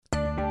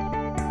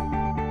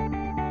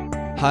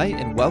Hi,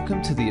 and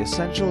welcome to the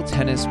Essential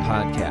Tennis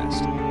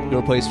Podcast,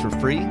 your place for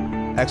free,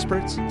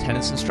 experts,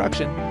 tennis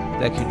instruction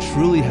that can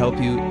truly help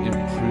you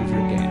improve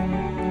your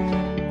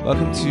game.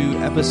 Welcome to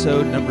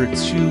episode number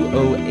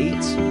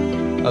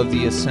 208 of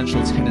the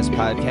Essential Tennis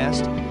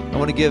Podcast. I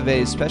want to give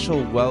a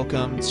special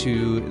welcome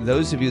to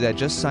those of you that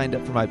just signed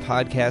up for my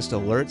podcast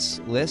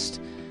alerts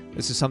list.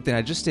 This is something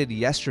I just did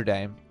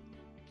yesterday,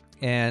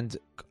 and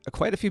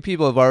quite a few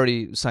people have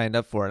already signed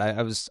up for it.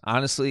 I was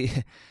honestly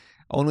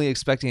only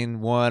expecting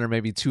 100 or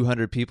maybe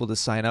 200 people to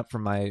sign up for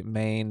my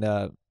main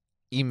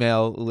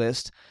email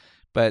list,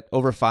 but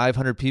over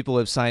 500 people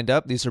have signed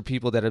up. These are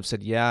people that have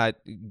said, yeah,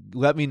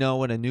 let me know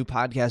when a new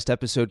podcast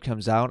episode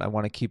comes out. I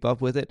want to keep up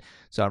with it.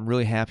 So I'm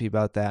really happy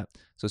about that.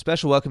 So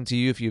special welcome to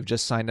you if you've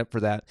just signed up for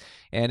that.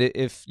 And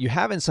if you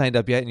haven't signed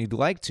up yet and you'd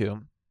like to,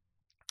 and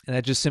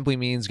that just simply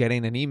means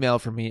getting an email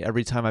from me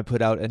every time I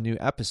put out a new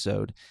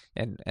episode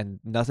and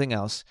nothing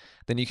else,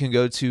 then you can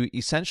go to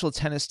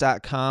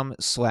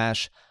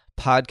essentialtennis.com/podcast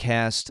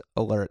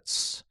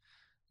alerts.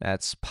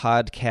 That's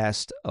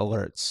podcast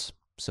alerts.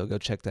 So go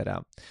check that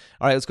out.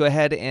 All right, let's go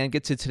ahead and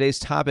get to today's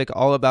topic,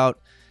 all about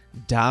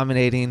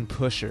dominating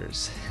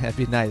pushers. That'd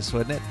be nice,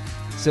 wouldn't it?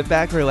 Sit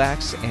back,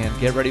 relax, and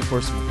get ready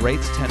for some great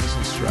tennis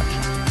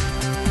instruction.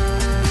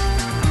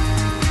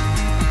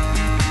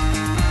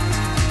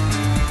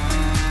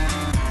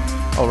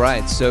 All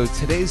right, so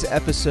today's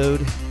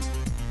episode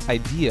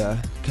idea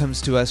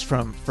comes to us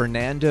from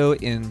Fernando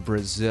in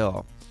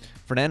Brazil.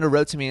 Fernando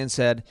wrote to me and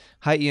said,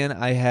 "Hi Ian,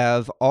 I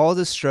have all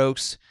the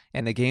strokes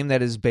and a game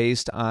that is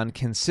based on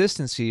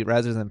consistency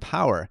rather than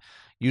power.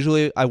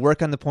 Usually I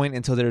work on the point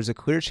until there's a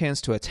clear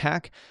chance to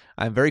attack.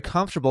 I'm very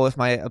comfortable if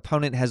my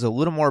opponent has a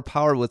little more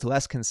power with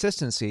less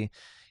consistency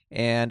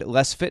and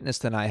less fitness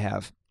than I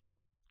have.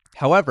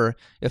 However,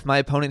 if my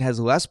opponent has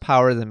less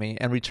power than me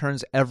and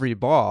returns every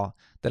ball,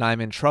 then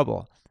I'm in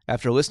trouble.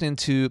 After listening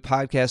to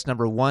podcast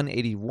number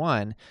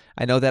 181,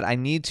 I know that I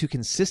need to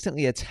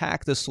consistently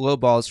attack the slow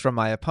balls from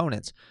my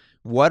opponents.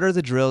 What are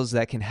the drills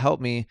that can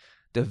help me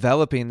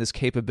developing this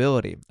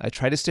capability? I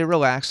try to stay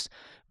relaxed,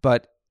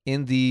 but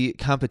in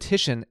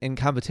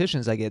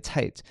competitions, I get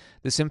tight.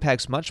 This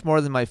impacts much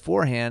more than my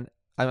forehand.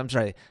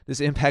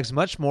 This impacts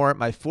much more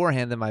my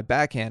forehand than my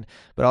backhand,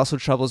 but also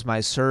troubles my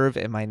serve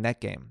and my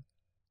net game."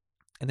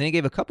 And then he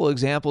gave a couple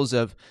examples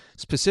of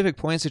specific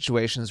point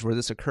situations where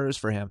this occurs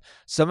for him.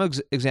 Some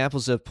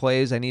examples of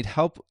plays I need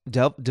help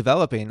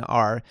developing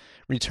are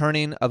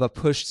returning of a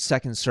pushed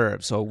second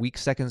serve, so a weak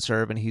second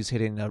serve, and he's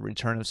hitting a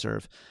return of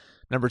serve.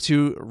 Number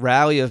 2,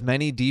 rally of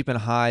many deep and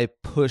high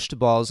pushed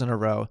balls in a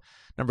row.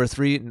 Number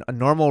 3, a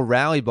normal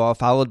rally ball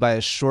followed by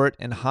a short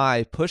and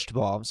high pushed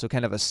ball, so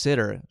kind of a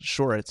sitter,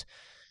 short.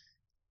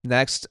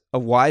 Next, a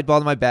wide ball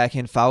to my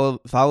backhand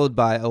followed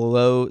by a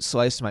low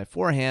slice to my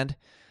forehand.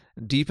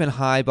 Deep and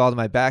high ball to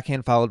my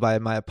backhand, followed by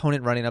my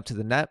opponent running up to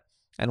the net.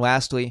 And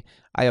lastly,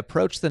 I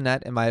approach the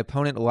net and my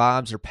opponent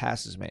lobs or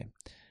passes me.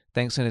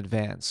 Thanks in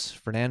advance.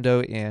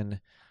 Fernando in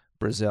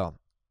Brazil.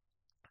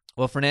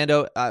 Well,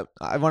 Fernando, I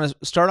want to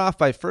start off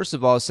by first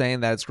of all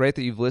saying that it's great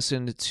that you've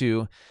listened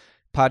to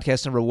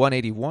podcast number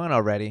 181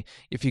 already.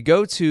 If you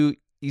go to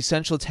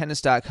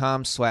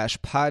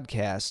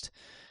essentialtennis.com/podcast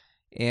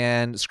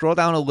and scroll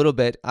down a little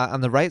bit,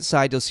 on the right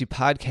side, you'll see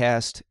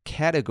podcast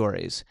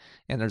categories.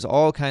 And there's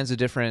all kinds of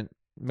different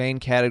main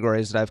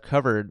categories that I've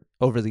covered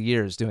over the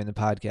years doing the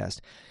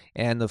podcast.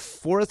 And the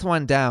fourth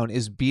one down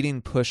is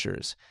beating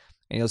pushers.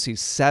 And you'll see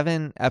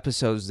 7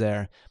 episodes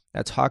there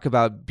that talk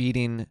about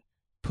beating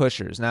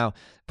pushers. Now,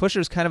 pusher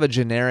is kind of a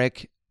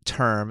generic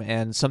term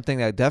and something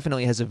that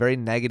definitely has a very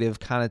negative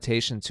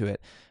connotation to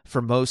it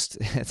for most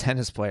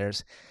tennis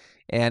players.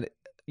 And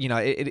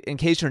in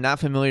case you're not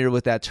familiar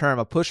with that term,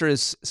 a pusher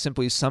is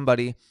simply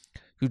somebody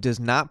who does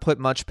not put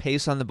much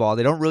pace on the ball.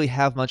 They don't really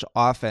have much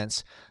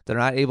offense. They're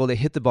not able to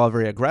hit the ball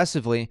very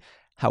aggressively.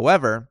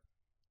 However,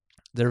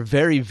 they're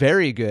very,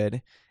 very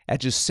good at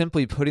just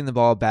simply putting the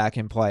ball back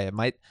in play. It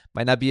might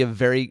not be a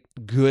very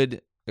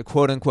good,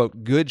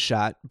 quote-unquote, good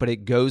shot, but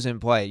it goes in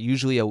play.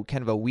 Usually a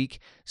kind of a weak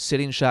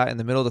sitting shot in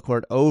the middle of the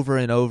court over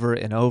and over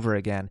and over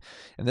again.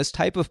 And this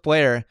type of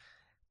player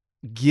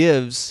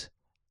gives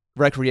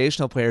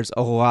recreational players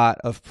a lot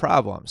of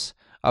problems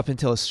up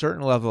until a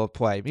certain level of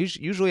play,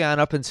 usually on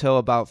up until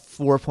about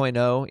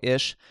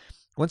 4.0-ish.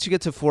 Once you get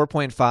to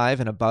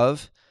 4.5 and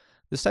above,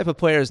 this type of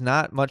player is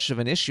not much of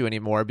an issue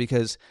anymore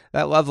because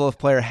that level of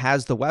player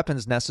has the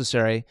weapons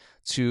necessary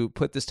to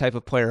put this type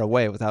of player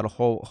away without a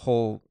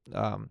whole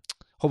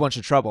bunch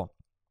of trouble.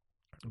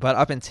 But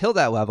up until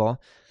that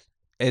level,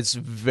 it's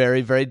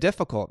very, very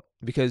difficult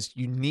because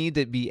you need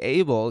to be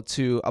able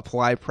to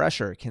apply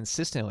pressure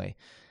consistently.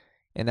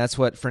 And that's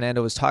what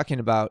Fernando was talking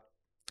about,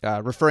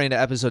 referring to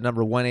episode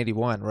number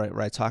 181, right,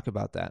 where I talk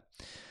about that.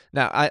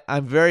 Now,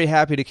 I'm very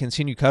happy to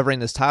continue covering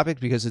this topic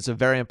because it's a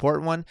very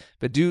important one,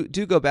 but do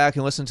go back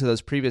and listen to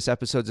those previous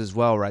episodes as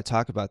well where I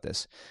talk about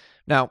this.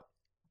 Now,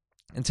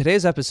 in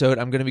today's episode,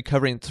 I'm going to be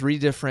covering 3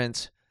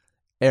 different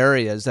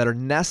areas that are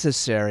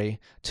necessary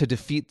to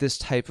defeat this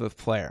type of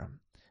player.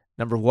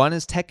 Number 1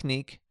 is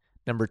technique.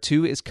 Number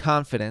 2 is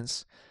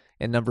confidence.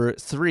 And number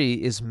 3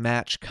 is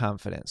match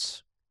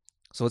confidence.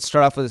 So let's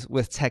start off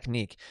with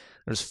technique.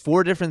 There's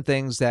 4 different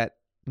things that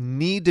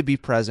need to be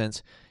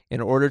present in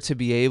order to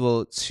be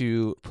able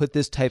to put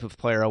this type of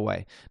player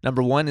away.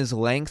 Number 1 is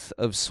length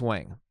of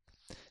swing.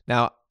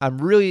 Now, I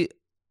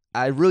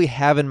really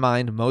have in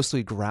mind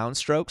mostly ground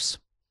strokes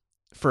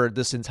for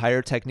this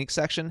entire technique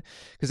section,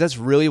 because that's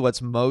really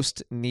what's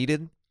most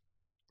needed.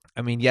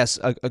 I mean, yes,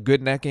 a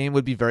good net game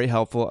would be very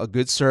helpful. A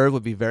good serve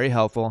would be very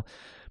helpful.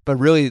 But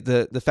really,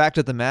 the fact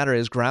of the matter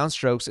is ground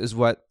strokes is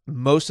what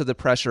most of the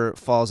pressure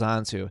falls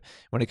onto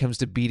when it comes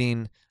to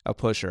beating a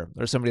pusher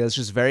or somebody that's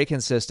just very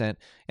consistent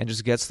and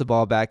just gets the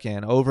ball back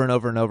in over and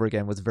over and over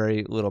again with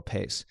very little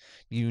pace.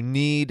 You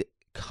need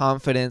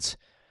confident,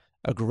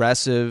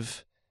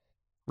 aggressive,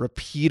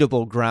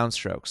 repeatable ground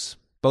strokes.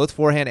 Both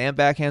forehand and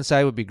backhand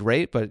side would be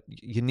great, but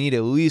you need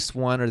at least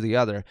one or the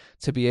other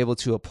to be able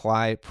to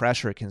apply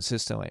pressure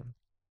consistently.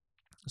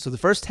 So the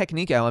first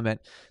technique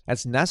element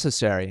that's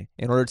necessary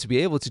in order to be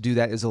able to do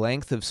that is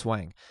length of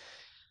swing.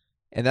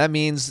 And that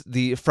means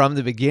from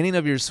the beginning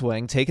of your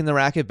swing, taking the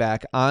racket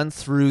back on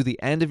through the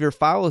end of your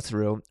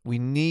follow-through, we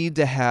need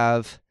to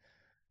have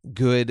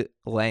good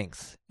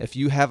length. If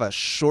you have a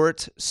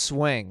short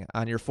swing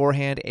on your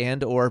forehand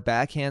and or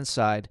backhand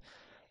side,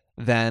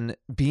 then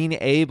being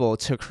able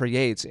to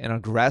create an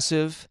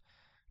aggressive,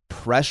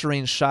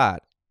 pressuring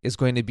shot is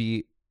going to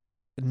be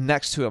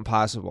next to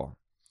impossible.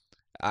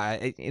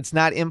 It's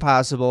not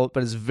impossible,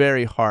 but it's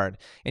very hard.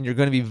 And you're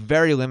going to be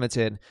very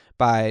limited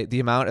by the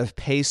amount of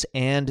pace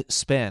and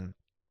spin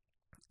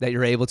that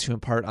you're able to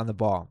impart on the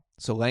ball.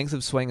 So length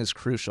of swing is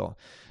crucial.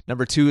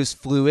 Number 2 is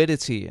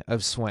fluidity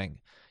of swing.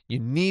 You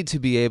need to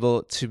be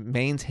able to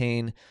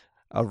maintain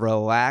a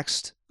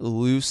relaxed,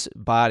 loose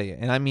body.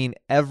 And I mean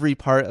every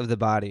part of the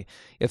body.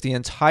 If the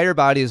entire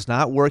body is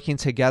not working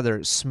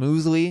together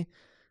smoothly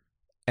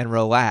and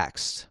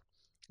relaxed,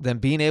 then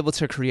being able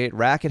to create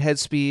racket head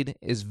speed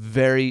is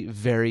very,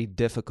 very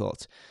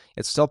difficult.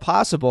 It's still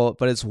possible,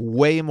 but it's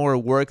way more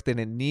work than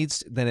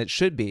it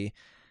should be.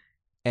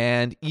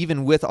 And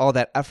even with all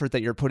that effort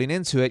that you're putting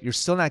into it, you're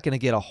still not going to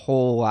get a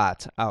whole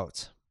lot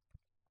out.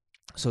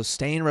 So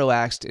staying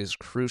relaxed is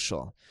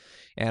crucial.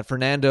 And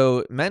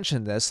Fernando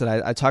mentioned this,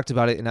 that I talked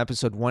about it in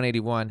episode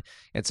 181.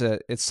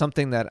 It's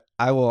something that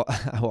I will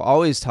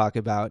always talk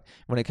about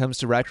when it comes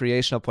to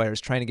recreational players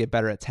trying to get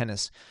better at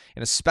tennis,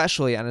 and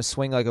especially on a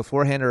swing like a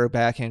forehand or a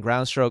backhand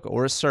ground stroke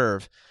or a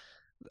serve.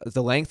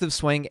 The length of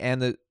swing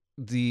and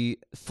the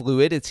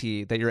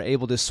fluidity that you're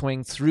able to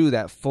swing through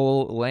that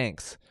full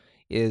length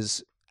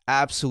is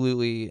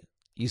absolutely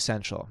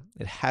essential.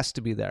 It has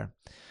to be there.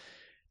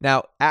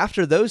 Now,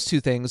 after those 2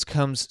 things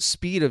comes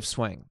speed of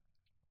swing.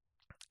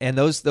 And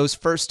those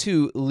first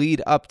 2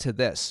 lead up to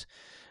this.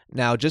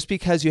 Now, just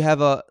because you have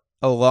a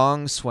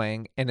long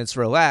swing and it's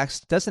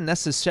relaxed doesn't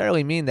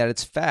necessarily mean that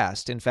it's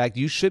fast. In fact,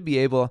 you should be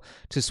able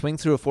to swing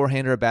through a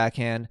forehand or a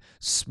backhand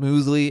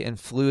smoothly and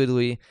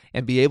fluidly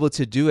and be able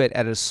to do it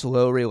at a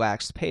slow,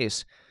 relaxed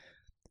pace.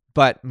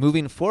 But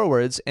moving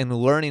forwards and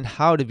learning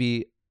how to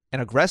be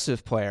an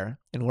aggressive player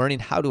and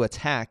learning how to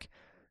attack,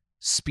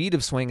 speed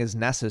of swing is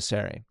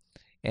necessary.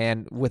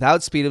 And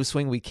without speed of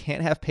swing, we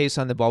can't have pace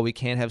on the ball. We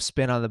can't have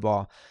spin on the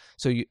ball.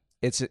 So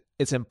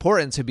it's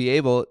important to be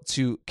able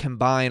to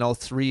combine all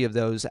 3 of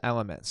those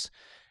elements: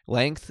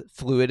 length,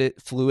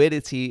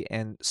 fluidity,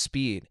 and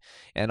speed.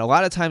 And a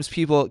lot of times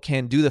people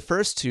can do the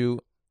first 2,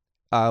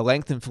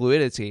 length and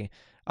fluidity,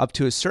 up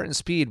to a certain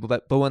speed,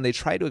 but when they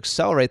try to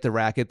accelerate the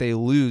racket, they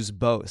lose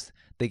both.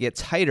 They get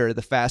tighter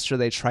the faster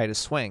they try to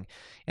swing.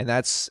 And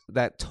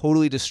that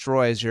totally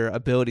destroys your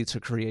ability to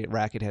create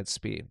racket head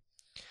speed.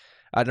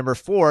 Number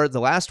 4, the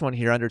last one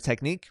here under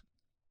technique,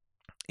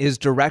 is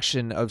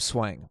direction of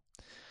swing.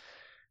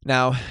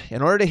 Now,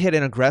 in order to hit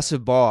an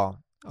aggressive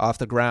ball off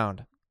the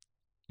ground,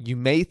 you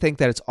may think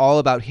that it's all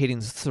about hitting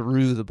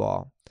through the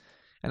ball.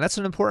 And that's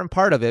an important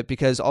part of it,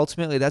 because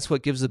ultimately that's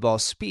what gives the ball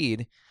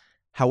speed.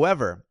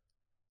 However,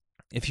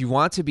 if you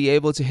want to be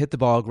able to hit the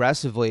ball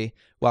aggressively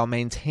while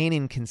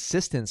maintaining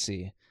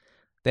consistency,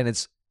 then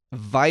it's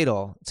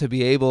vital to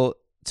be able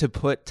to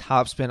put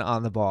topspin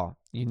on the ball.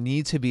 You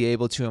need to be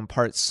able to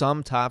impart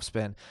some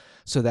topspin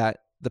so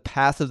that the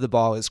path of the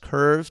ball is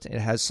curved, it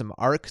has some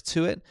arc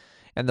to it,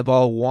 and the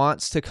ball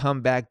wants to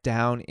come back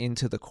down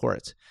into the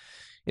court.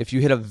 If you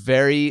hit a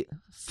very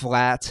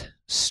flat,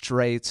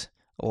 straight,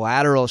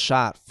 lateral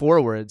shot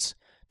forwards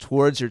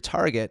towards your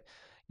target,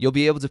 you'll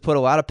be able to put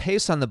a lot of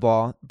pace on the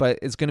ball, but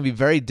it's going to be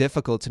very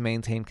difficult to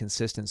maintain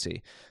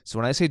consistency. So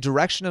when I say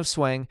direction of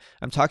swing,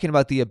 I'm talking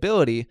about the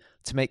ability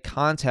to make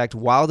contact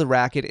while the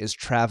racket is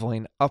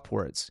traveling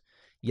upwards.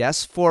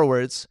 Yes,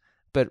 forwards,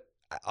 but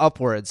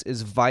upwards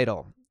is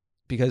vital,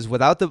 because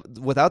without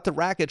the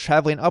racket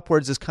traveling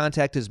upwards as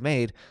contact is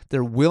made,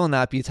 there will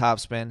not be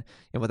topspin.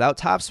 And without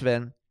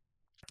topspin,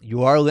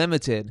 you are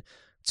limited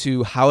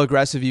to how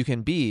aggressive you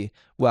can be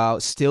while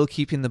still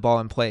keeping the ball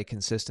in play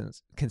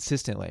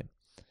consistently.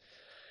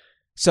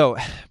 So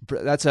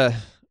that's a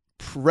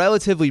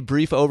relatively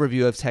brief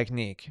overview of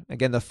technique.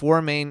 Again, the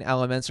 4 main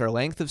elements are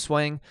length of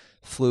swing,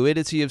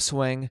 fluidity of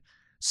swing,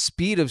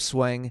 speed of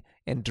swing,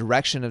 and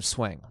direction of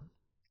swing.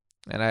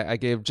 And I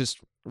gave just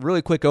a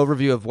really quick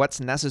overview of what's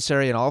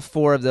necessary in all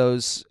 4 of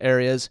those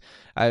areas.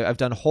 I've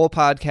done whole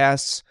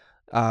podcasts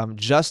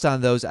just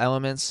on those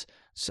elements.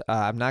 So,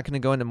 I'm not going to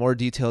go into more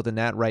detail than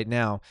that right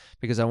now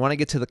because I want to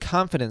get to the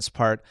confidence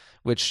part,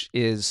 which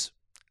is,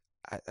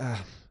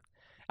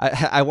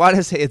 I want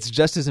to say it's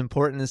just as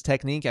important as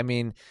technique. I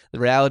mean, the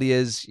reality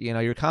is,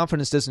 your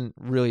confidence doesn't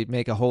really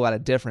make a whole lot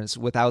of difference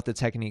without the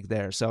technique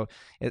there. So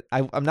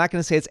I'm not going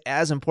to say it's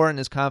as important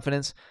as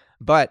confidence,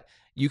 but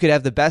you could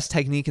have the best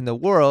technique in the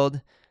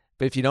world,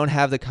 but if you don't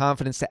have the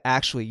confidence to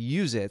actually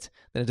use it,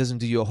 then it doesn't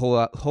do you a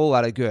whole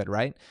lot of good,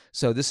 right?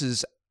 So this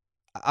is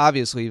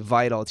obviously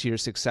vital to your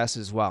success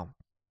as well.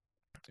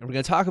 And we're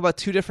going to talk about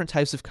 2 different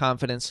types of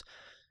confidence: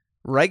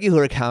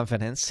 regular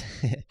confidence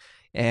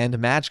and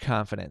match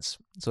confidence.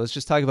 So let's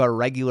just talk about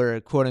regular,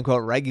 quote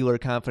unquote, regular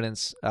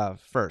confidence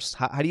first.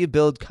 How do you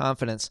build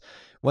confidence?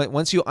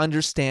 Once you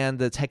understand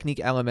the technique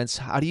elements,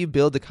 how do you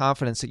build the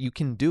confidence that you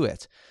can do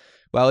it?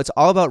 Well, it's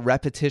all about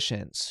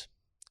repetitions,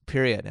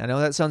 period. I know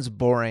that sounds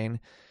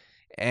boring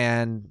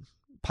and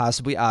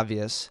possibly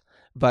obvious,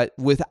 but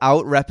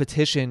without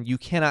repetition, you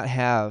cannot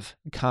have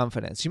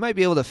confidence. You might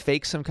be able to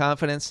fake some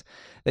confidence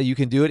that you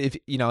can do it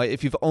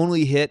if you've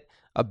only hit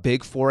a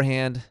big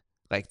forehand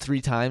like 3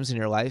 times in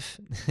your life.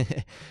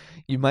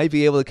 You might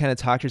be able to kind of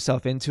talk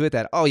yourself into it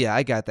that, oh yeah,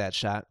 I got that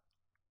shot.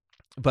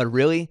 But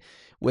really,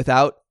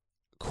 without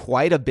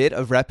quite a bit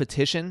of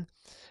repetition,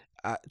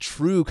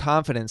 true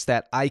confidence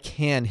that I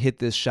can hit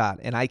this shot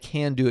and I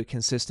can do it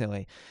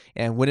consistently.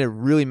 And when it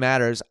really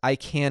matters, I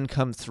can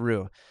come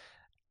through.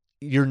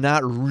 You're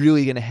not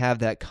really going to have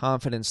that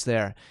confidence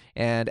there.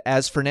 And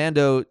as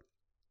Fernando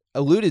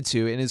alluded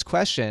to in his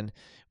question,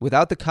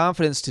 without the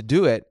confidence to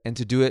do it and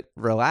to do it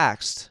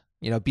relaxed,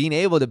 being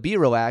able to be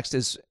relaxed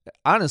is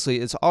honestly,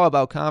 it's all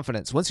about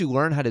confidence. Once you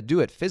learn how to do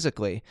it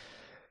physically,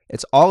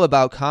 it's all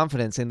about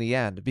confidence in the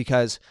end,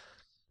 because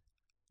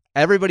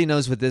everybody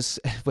knows what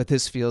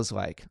this feels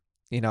like.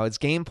 It's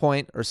game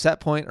point or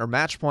set point or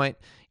match point,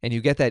 and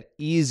you get that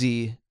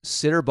easy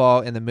sitter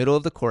ball in the middle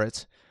of the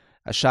court,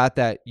 a shot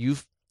that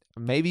you've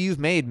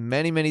made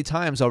many, many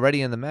times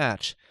already in the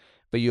match,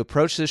 but you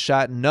approach this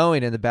shot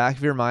knowing in the back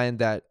of your mind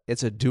that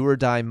it's a do or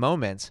die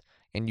moment,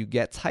 and you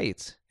get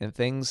tight and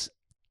things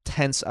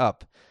tense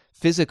up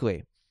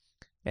physically.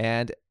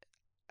 And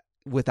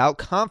without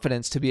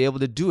confidence to be able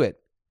to do it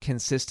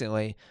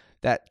consistently,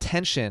 that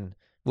tension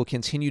will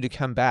continue to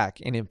come back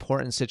in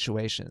important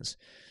situations.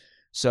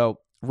 So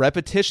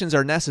repetitions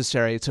are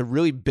necessary to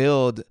really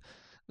build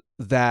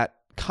that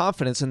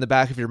confidence in the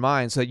back of your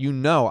mind so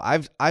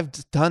that I've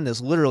done this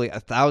literally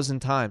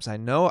 1,000 times. I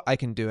know I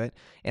can do it,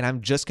 and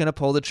I'm just going to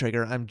pull the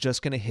trigger. I'm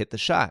just going to hit the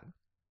shot.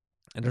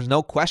 And there's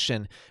no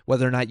question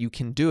whether or not you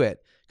can do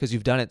it because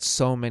you've done it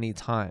so many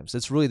times.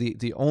 It's really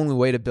the only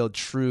way to build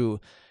true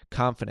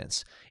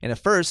confidence. And at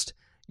first,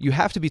 you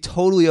have to be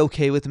totally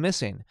okay with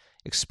missing.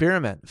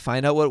 Experiment,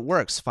 find out what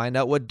works, find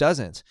out what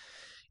doesn't.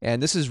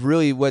 And this is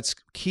really what's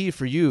key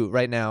for you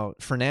right now,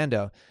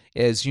 Fernando,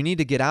 is you need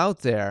to get out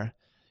there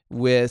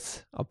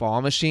with a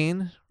ball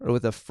machine or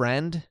with a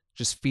friend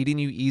just feeding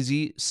you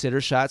easy sitter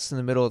shots in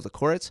the middle of the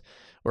court,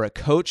 or a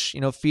coach,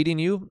 feeding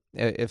you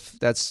if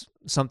that's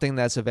something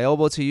that's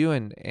available to you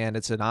and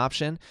it's an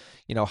option.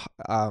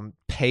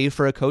 Pay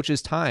for a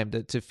coach's time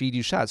to feed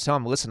you shots. Tell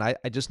them, listen, I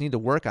just need to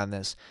work on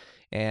this.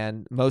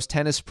 And most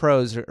tennis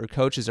pros or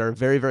coaches are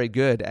very, very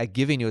good at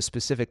giving you a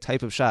specific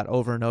type of shot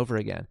over and over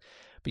again.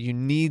 But you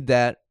need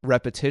that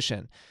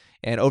repetition.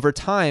 And over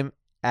time,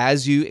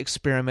 as you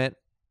experiment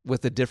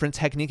with the different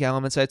technique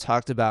elements I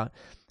talked about,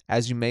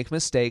 as you make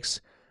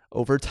mistakes,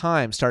 over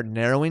time, start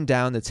narrowing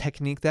down the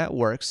technique that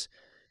works.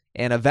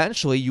 And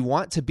eventually, you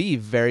want to be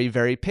very,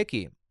 very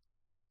picky.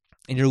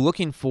 And you're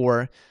looking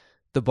for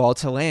the ball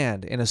to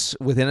land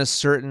within a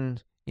certain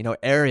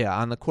area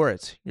on the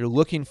court. You're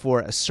looking for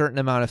a certain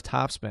amount of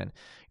topspin.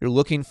 You're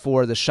looking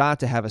for the shot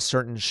to have a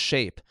certain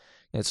shape.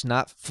 It's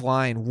not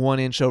flying 1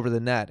 inch over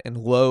the net and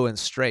low and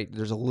straight.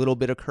 There's a little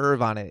bit of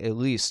curve on it, at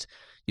least.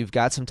 You've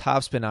got some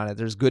topspin on it.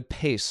 There's good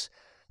pace.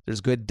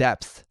 There's good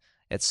depth,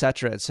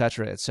 etc.,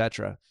 etc.,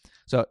 etc.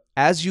 So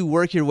as you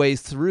work your way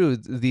through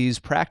these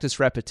practice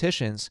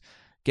repetitions,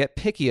 get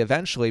picky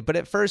eventually, but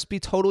at first be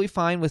totally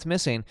fine with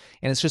missing.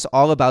 And it's just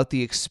all about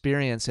the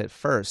experience at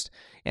first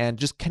and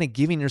just kind of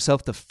giving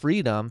yourself the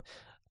freedom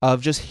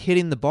of just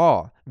hitting the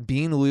ball,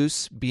 being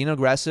loose, being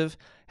aggressive,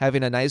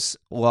 having a nice,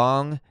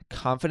 long,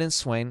 confident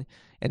swing,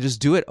 and just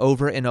do it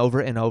over and over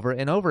and over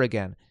and over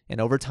again.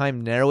 And over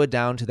time, narrow it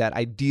down to that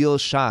ideal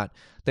shot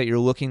that you're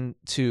looking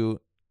to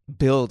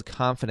build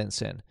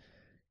confidence in.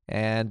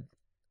 And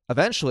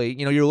eventually,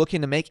 you're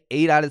looking to make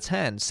 8 out of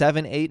 10,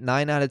 7, 8,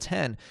 9 out of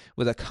 10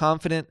 with a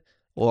confident,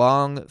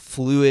 long,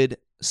 fluid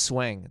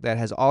swing that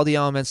has all the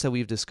elements that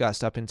we've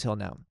discussed up until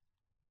now.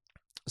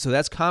 So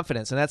that's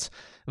confidence, and that's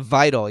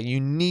vital. You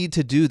need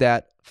to do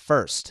that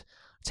first.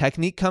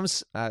 Technique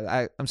comes,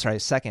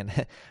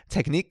 second.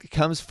 Technique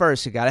comes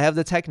first. You got to have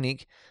the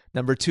technique,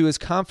 Number 2 is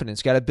confidence.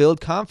 You got to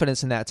build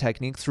confidence in that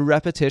technique through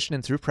repetition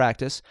and through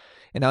practice.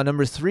 And now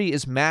number 3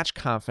 is match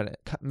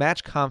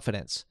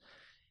confidence.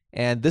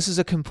 And this is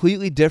a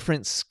completely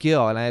different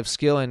skill. And I have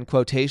skill in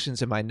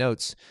quotations in my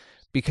notes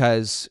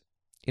because,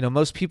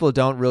 most people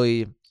don't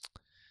really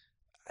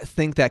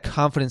think that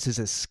confidence is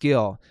a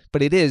skill,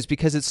 but it is,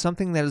 because it's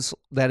something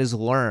that is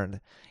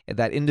learned,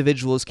 that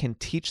individuals can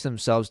teach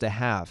themselves to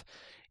have.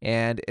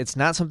 And it's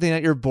not something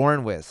that you're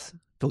born with,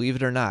 believe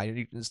it or not.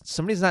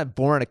 Somebody's not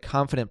born a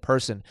confident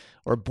person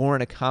or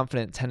born a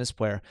confident tennis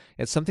player.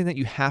 It's something that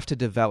you have to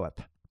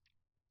develop.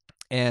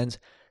 And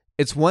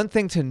it's one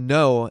thing to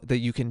know that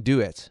you can do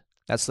it.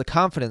 That's the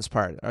confidence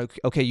part.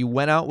 Okay, you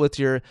went out with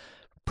your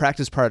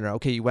practice partner.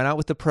 Okay, you went out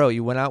with the pro.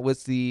 You went out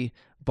with the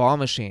ball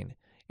machine,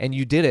 and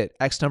you did it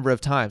X number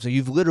of times. So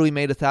you've literally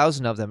made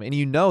 1,000 of them, and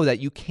you know that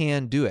you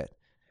can do it.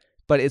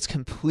 But it's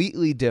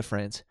completely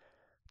different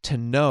to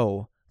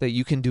know that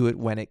you can do it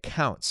when it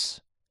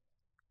counts,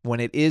 when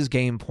it is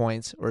game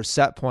point or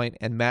set point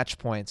and match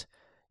point,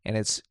 and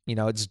it's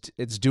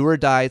do or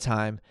die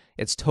time.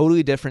 It's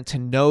totally different to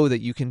know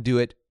that you can do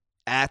it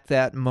at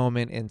that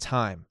moment in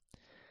time.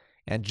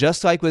 And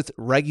just like with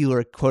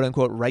regular, quote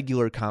unquote,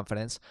 regular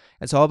confidence,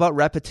 it's all about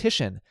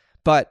repetition,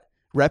 but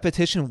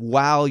repetition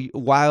while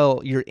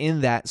you're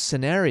in that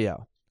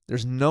scenario.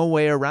 There's no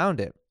way around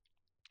it.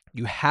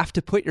 You have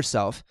to put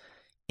yourself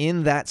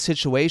in that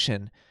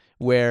situation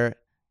where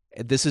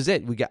this is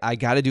it. I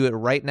got to do it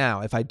right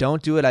now. If I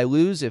don't do it, I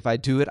lose. If I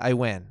do it, I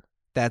win.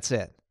 That's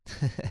it.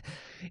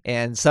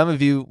 And some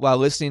of you, while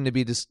listening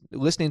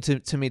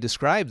to me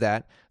describe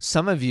that,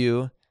 some of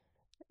you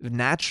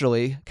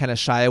naturally kind of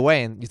shy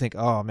away, and you think,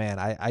 oh man,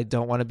 I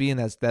don't want to be in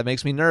that. That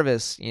makes me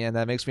nervous, and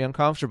that makes me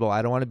uncomfortable.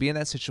 I don't want to be in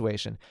that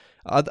situation.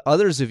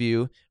 Others of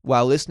you,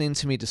 while listening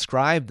to me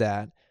describe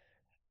that,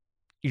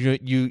 you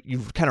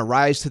kind of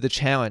rise to the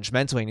challenge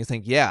mentally, and you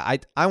think, yeah,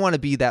 I want to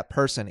be that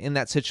person in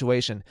that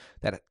situation,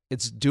 that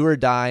it's do or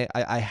die.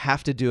 I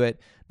have to do it.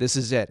 This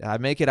is it. I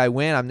make it, I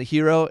win. I'm the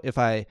hero. If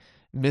I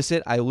miss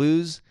it, I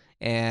lose,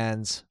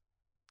 and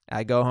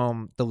I go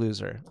home the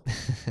loser.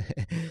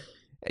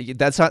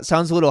 That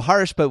sounds a little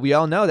harsh, but we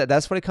all know that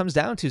that's what it comes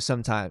down to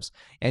sometimes.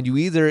 And you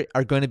either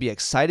are going to be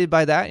excited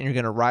by that and you're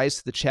going to rise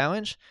to the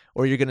challenge,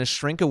 or you're going to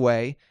shrink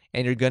away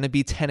and you're going to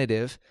be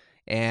tentative,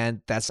 and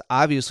that's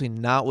obviously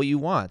not what you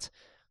want.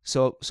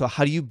 So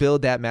how do you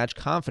build that match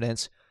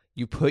confidence?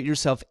 You put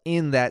yourself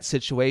in that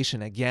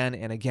situation again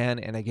and again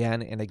and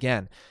again and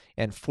again,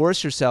 and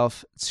force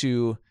yourself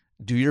to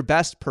do your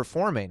best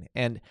performing.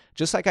 And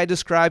just like I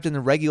described in the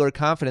regular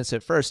confidence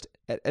at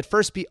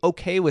first be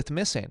okay with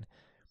missing.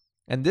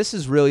 And this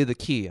is really the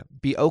key.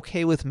 Be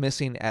okay with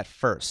missing at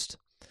first.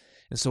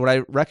 And so what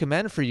I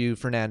recommend for you,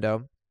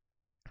 Fernando,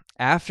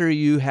 after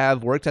you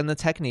have worked on the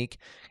technique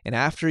and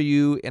after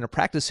you, in a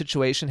practice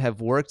situation, have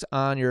worked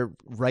on your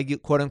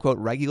quote-unquote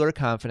regular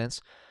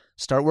confidence,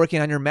 start working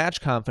on your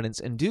match confidence,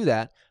 and do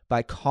that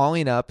by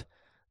calling up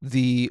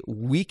the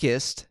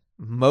weakest,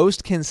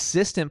 most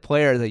consistent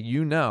player that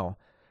you know,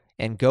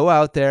 and go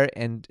out there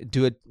and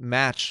do a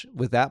match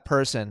with that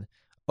person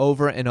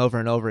over and over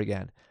and over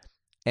again.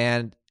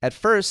 And at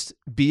first,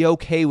 be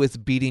okay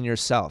with beating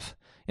yourself.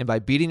 And by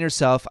beating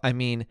yourself, I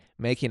mean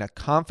making a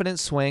confident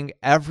swing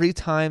every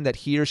time that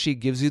he or she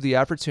gives you the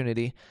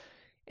opportunity.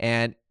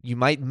 And you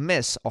might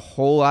miss a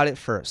whole lot at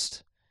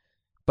first,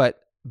 but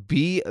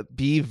be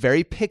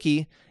very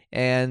picky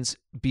and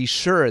be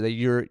sure that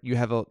you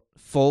have a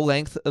full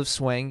length of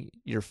swing.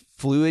 You're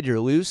fluid. You're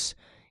loose.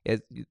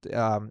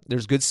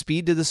 There's good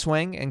speed to the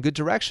swing and good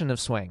direction of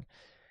swing.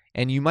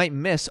 And you might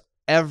miss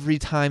every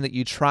time that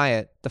you try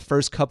it, the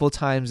first couple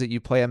times that you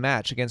play a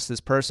match against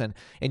this person,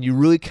 and you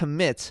really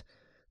commit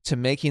to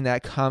making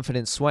that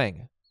confident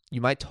swing.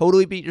 You might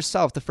totally beat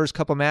yourself the first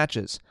couple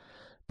matches,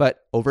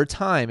 but over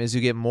time, as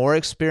you get more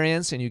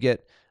experience and you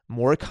get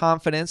more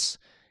confidence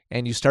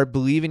and you start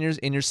believing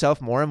in yourself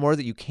more and more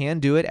that you can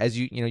do it, as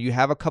you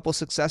have a couple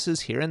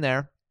successes here and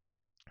there.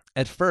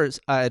 At first,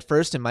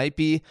 it might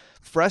be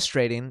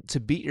frustrating to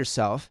beat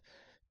yourself,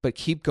 but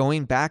keep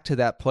going back to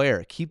that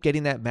player. Keep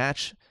getting that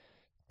match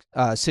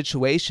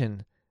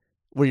situation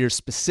where you're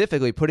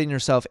specifically putting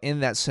yourself in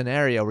that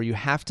scenario where you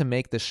have to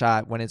make the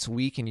shot when it's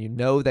weak and you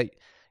know that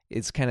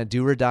it's kind of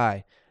do or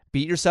die.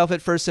 Beat yourself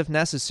at first if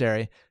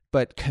necessary,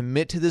 but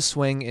commit to the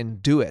swing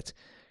and do it.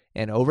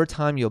 And over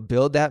time, you'll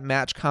build that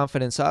match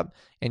confidence up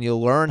and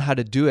you'll learn how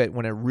to do it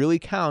when it really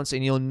counts,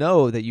 and you'll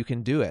know that you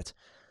can do it.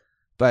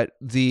 But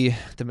the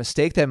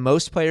mistake that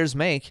most players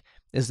make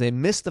is they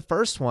miss the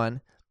first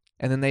one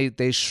and then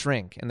they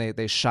shrink and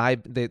they shy,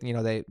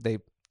 they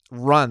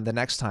run the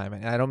next time.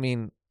 And I don't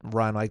mean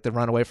run like they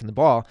run away from the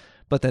ball,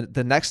 but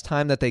the next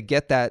time that they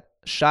get that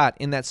shot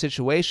in that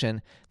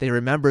situation, they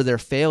remember their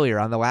failure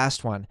on the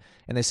last one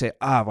and they say,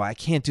 well, I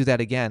can't do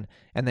that again.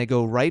 And they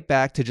go right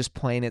back to just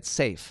playing it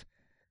safe.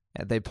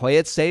 And they play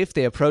it safe,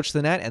 they approach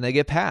the net, and they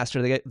get passed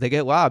or they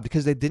get lobbed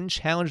because they didn't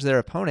challenge their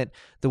opponent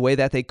the way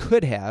that they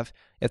could have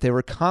if they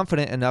were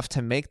confident enough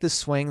to make the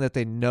swing that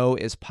they know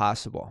is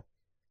possible.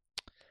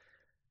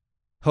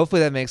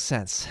 Hopefully that makes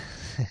sense.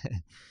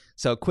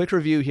 So quick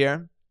review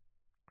here.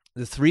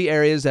 The 3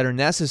 areas that are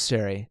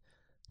necessary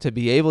to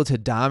be able to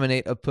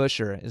dominate a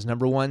pusher is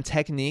number 1,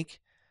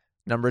 technique,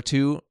 number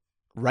 2,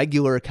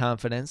 regular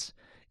confidence,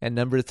 and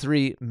number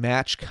 3,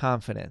 match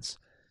confidence.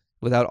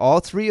 Without all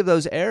 3 of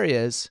those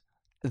areas,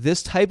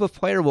 this type of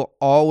player will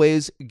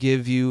always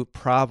give you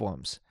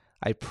problems.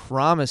 I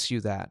promise you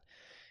that.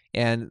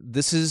 And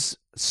this is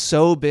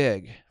so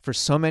big for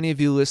so many of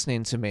you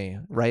listening to me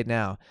right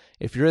now.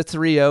 If you're a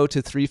 3.0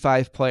 to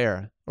 3.5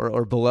 player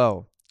or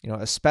below,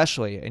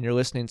 especially, and you're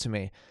listening to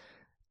me,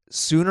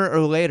 sooner or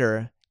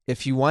later,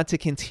 if you want to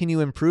continue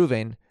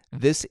improving,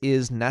 this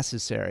is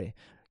necessary.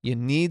 You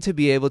need to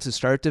be able to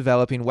start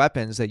developing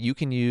weapons that you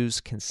can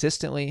use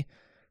consistently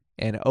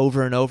and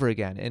over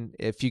again. And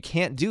if you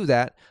can't do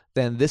that,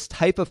 then this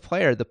type of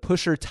player, the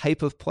pusher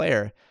type of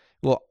player,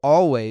 will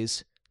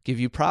always give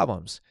you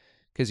problems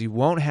because you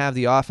won't have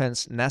the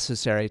offense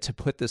necessary to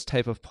put this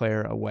type of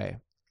player away.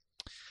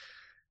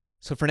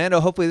 So Fernando,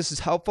 hopefully this is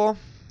helpful.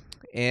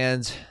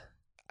 And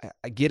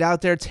get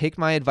out there, take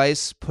my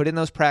advice, put in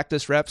those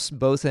practice reps,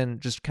 both in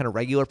just kind of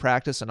regular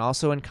practice and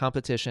also in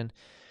competition.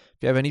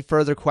 If you have any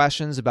further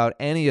questions about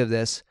any of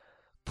this,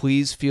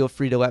 please feel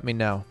free to let me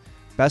know.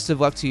 Best of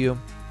luck to you,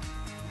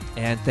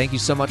 and thank you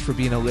so much for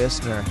being a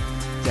listener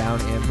down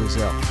in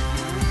Brazil.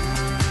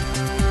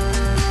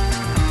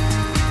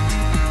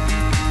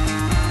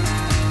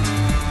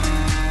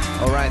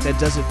 All right, that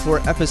does it for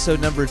episode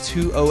number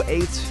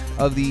 208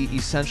 of the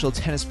Essential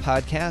Tennis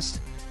Podcast.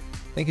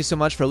 Thank you so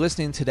much for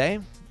listening today.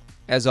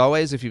 As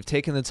always, if you've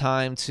taken the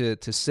time to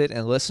sit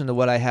and listen to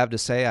what I have to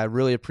say, I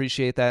really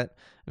appreciate that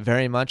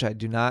very much. I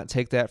do not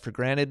take that for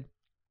granted.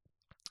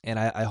 And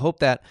I hope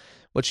that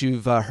what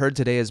you've heard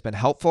today has been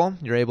helpful.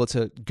 You're able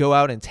to go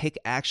out and take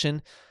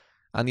action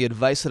on the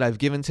advice that I've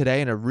given today,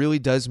 and it really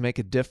does make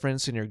a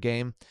difference in your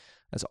game.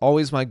 That's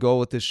always my goal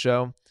with this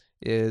show,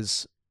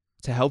 is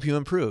to help you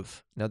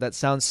improve. Now, that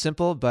sounds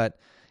simple, but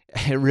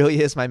it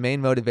really is my main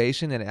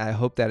motivation, and I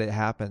hope that it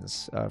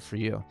happens for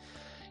you.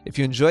 If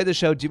you enjoyed the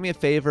show, do me a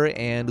favor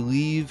and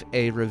leave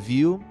a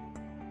review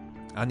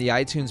on the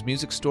iTunes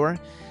Music Store.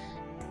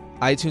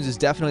 iTunes is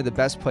definitely the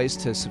best place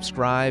to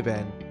subscribe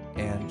and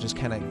just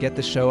kind of get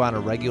the show on a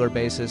regular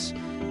basis.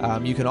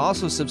 You can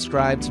also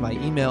subscribe to my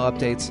email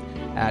updates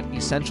at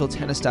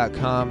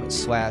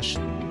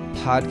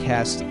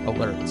essentialtennis.com/podcast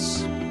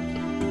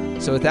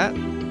alerts. So with that,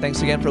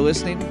 thanks again for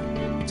listening.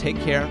 Take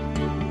care,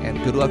 and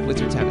good luck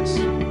with your tennis.